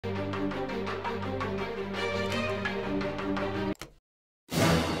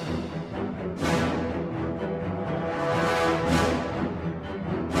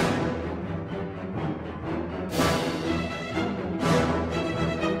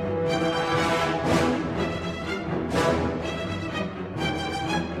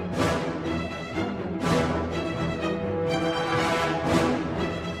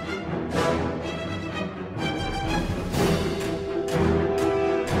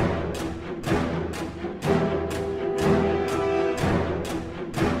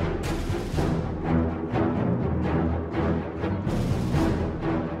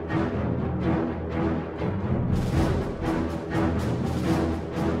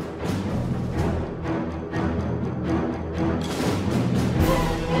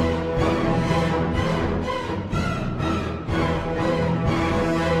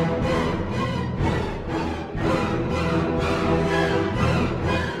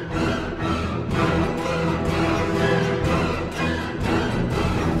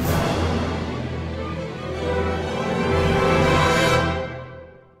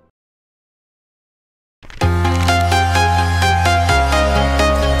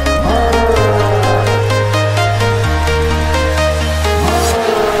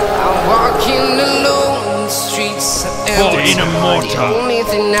mortar. Only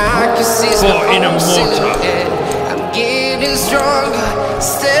thing I can see is Fought in a my own mortar. silhouette. I'm getting stronger,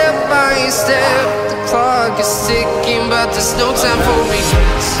 step by step. The clock is ticking, but there's no time for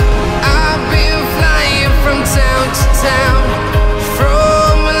regrets. I've been flying from town to town,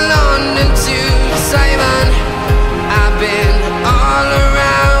 from London to Taiwan. I've been all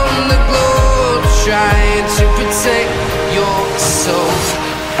around the globe, trying to protect your soul.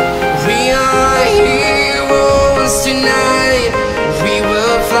 We are heroes tonight. We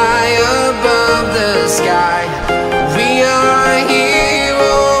will fly above the sky. We are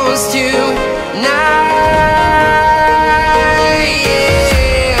heroes tonight.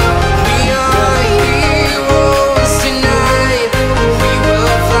 Yeah. We are heroes tonight. We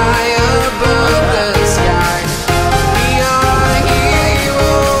will fly above the sky. We are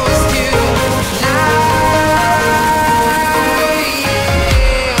heroes tonight.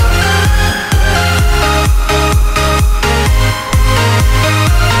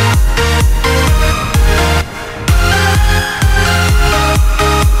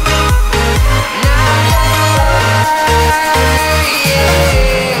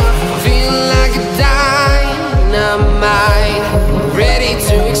 Yeah. Feel like a dynamite, ready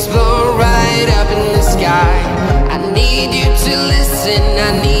to explode right up in the sky. I need you to listen,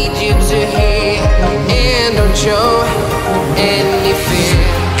 I need you to hear, and don't show any fear.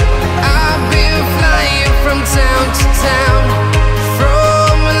 I've been flying from town to town,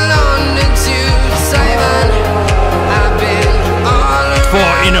 from London to Taiwan. I've been all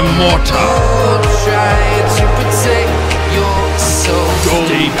Fought in a around mortar. trying to protect your soul.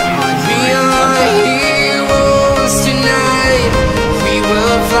 Deep. We are heroes tonight. We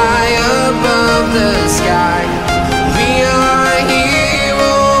will fly above the sky. We are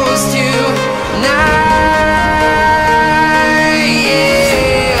heroes tonight.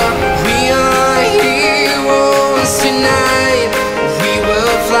 Yeah. We are heroes tonight. We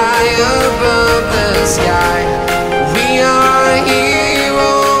will fly above the sky. We are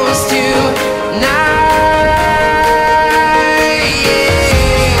heroes tonight.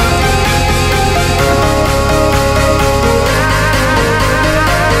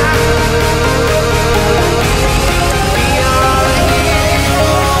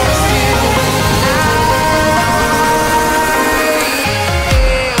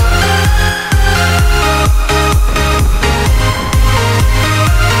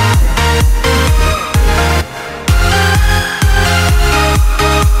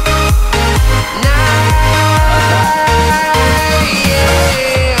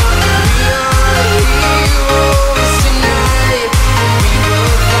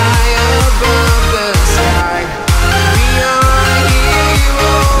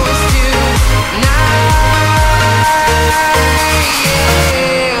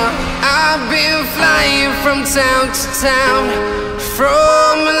 From town to town,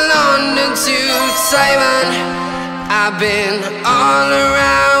 from London to Taiwan. I've been all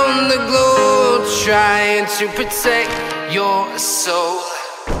around the globe, trying to protect your soul.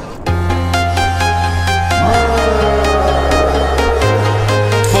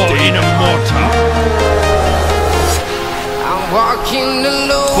 Fought in a mortar. I'm walking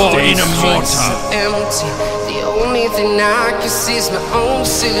alone, Fought in a the streets mortar. are empty. The only thing I can see is my own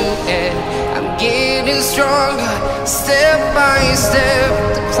silhouette. I'm getting stronger, step by step.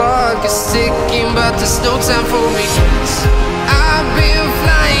 The clock is ticking, but there's no time for regrets. I've been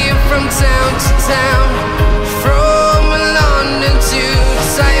flying from town to town, from London to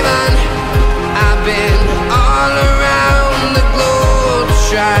Taiwan. I've been all around the globe,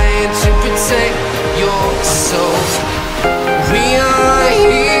 trying to protect your soul. We are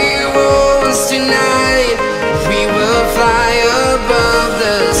heroes tonight. We will fly above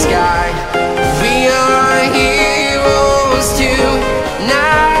the sky. We are heroes tonight.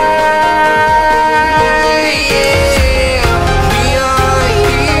 Yeah. We are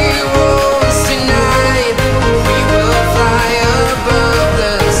heroes tonight. We will fly above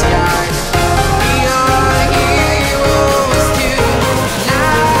the sky. We are heroes tonight.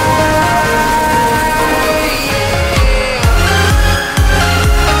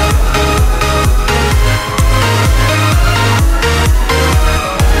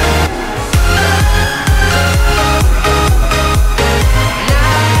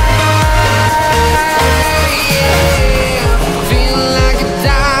 Feel like a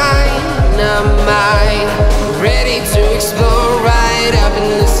dynamite, ready to explode right up in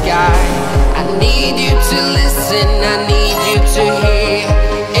the sky. I need you to listen, I need you to hear,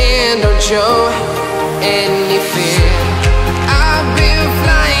 and don't show any fear. I've been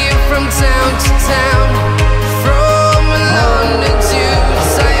flying from town to town, from London to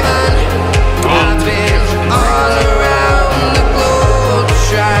Taiwan. I've been all around the globe.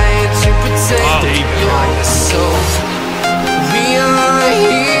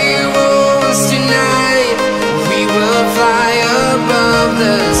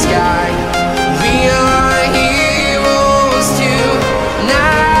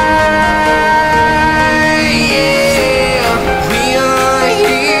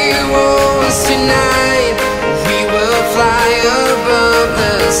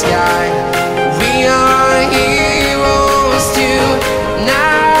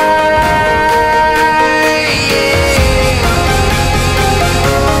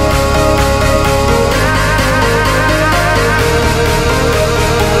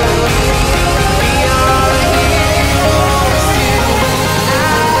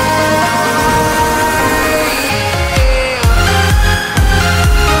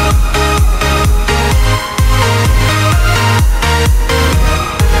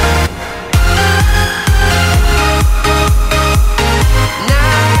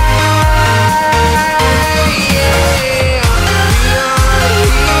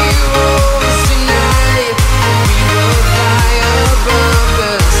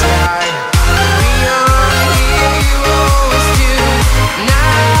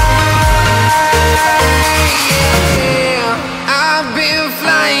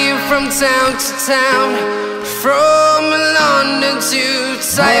 from town to town, from London to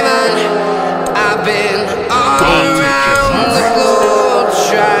Taiwan. I've been all around the globe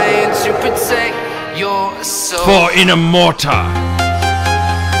trying to protect your soul. For in a mortar.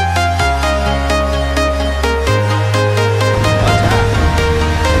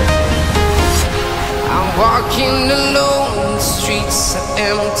 Walking alone, the streets are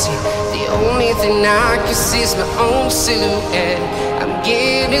empty. The only thing I can see is my own silhouette. I'm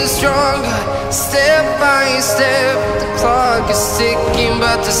getting stronger, step by step. The clock is ticking,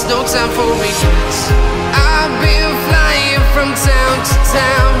 but there's no time for regrets. I've been flying from town to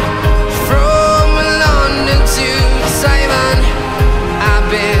town, from London to Taiwan. I've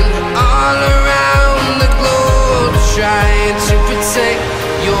been all around the globe trying to protect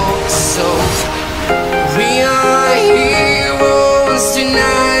your soul. We are heroes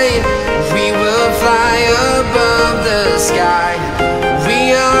tonight. We will fly above the sky.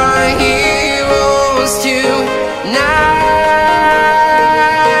 We are heroes tonight.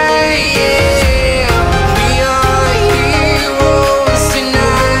 Yeah. We are heroes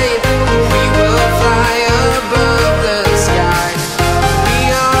tonight. We will fly above the sky. We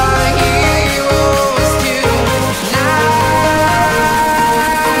are heroes tonight.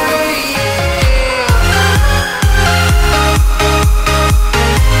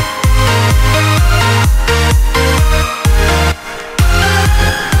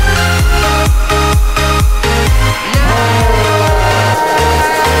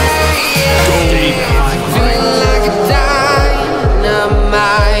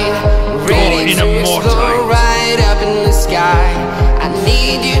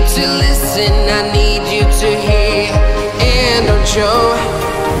 I need you to hear, and don't show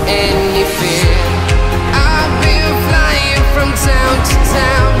any fear. I've been flying from town to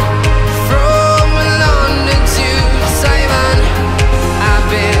town, from London to Taiwan. I've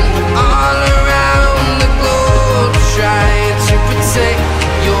been all around the globe trying to protect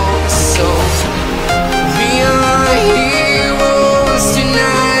your soul. We are heroes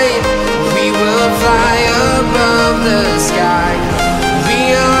tonight. We will fly above the sky. We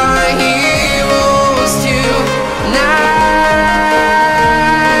are heroes tonight.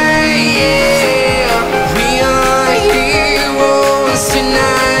 Yeah. We are heroes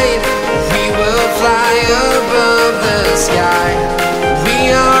tonight. We will fly above the sky. We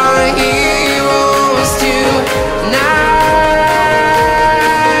are heroes tonight.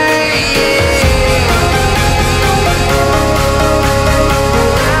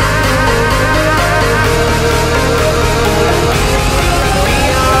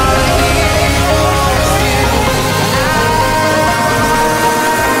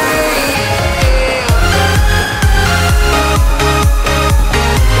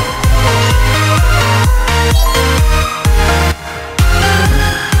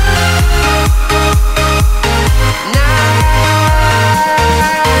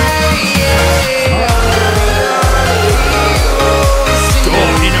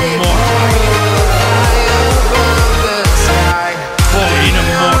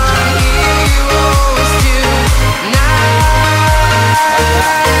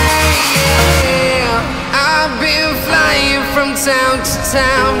 Town to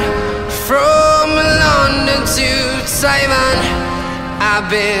town, from London to Taiwan. I've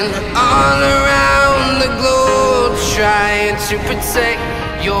been all around the globe trying to protect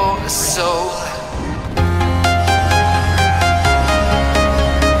your soul.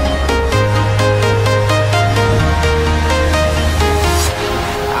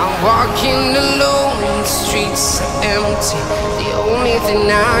 I'm walking alone, the streets are empty. The only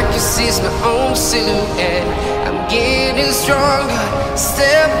thing I can see is my own silhouette. I'm getting stronger,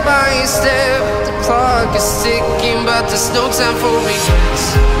 step by step. The clock is ticking, but there's no time for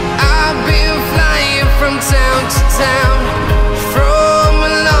regrets. I've been flying from town to town, from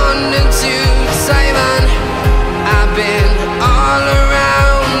London to Taiwan. I've been all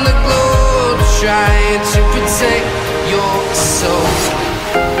around the globe trying to protect your soul.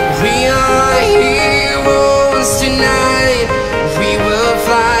 We are heroes tonight. We will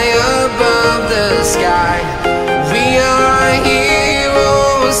fly above the sky. We are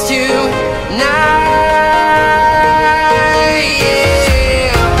heroes tonight.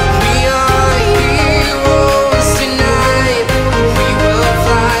 Yeah.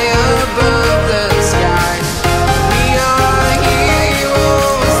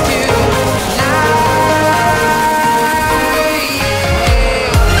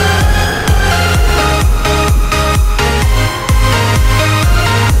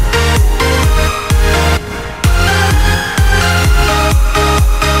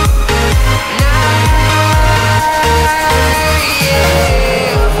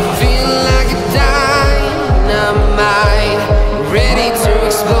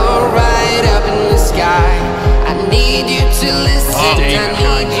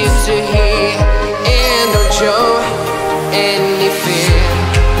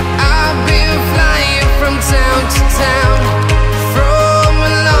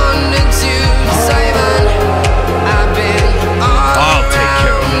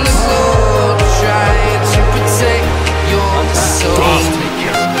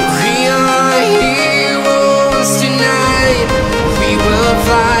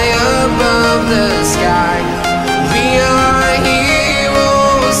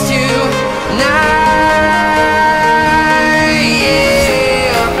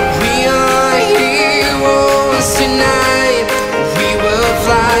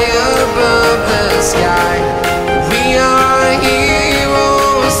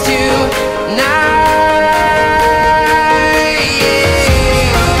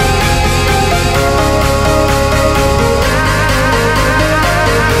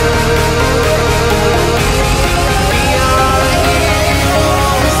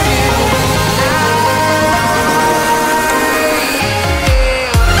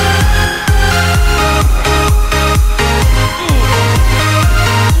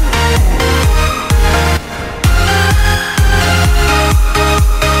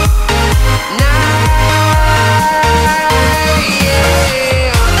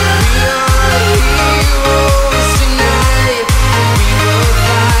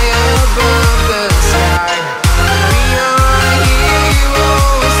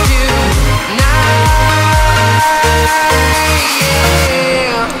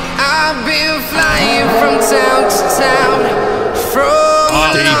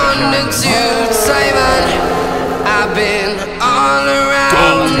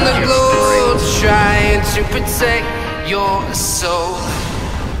 protect your soul.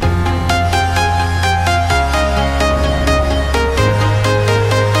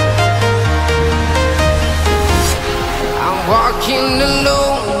 I'm walking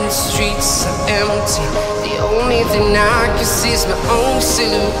alone, the streets are empty. The only thing I can see is my own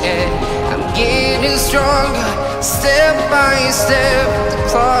silhouette. I'm getting stronger, step by step. The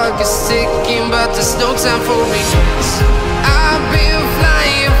clock is ticking, but there's no time for me. I've been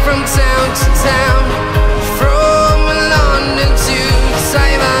flying from town to town,